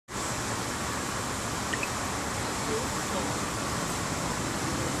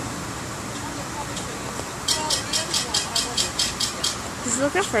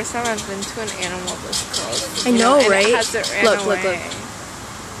like the first time I've been to an animal this close. I know, right? It hasn't ran look, away. look.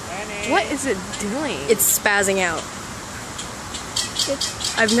 What is it doing? It's spazzing out.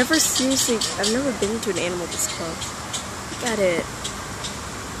 I've never been to an animal this close. Look at it.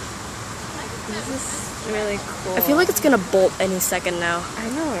 This is really cool. I feel like it's gonna bolt any second now. I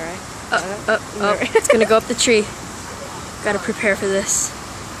know, right? It's gonna go up the tree. Gotta prepare for this.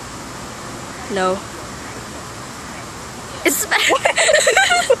 No. It's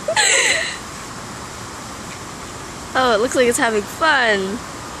oh, it looks like it's having fun.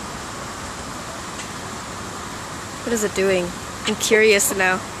 What is it doing? I'm curious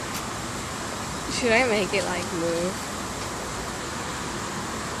now. Should I make it like move?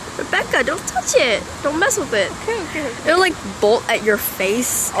 Rebecca, don't touch it. Don't mess with it. Okay. It'll like bolt at your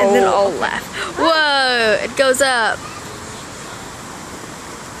face and then I'll laugh. Whoa, it goes up.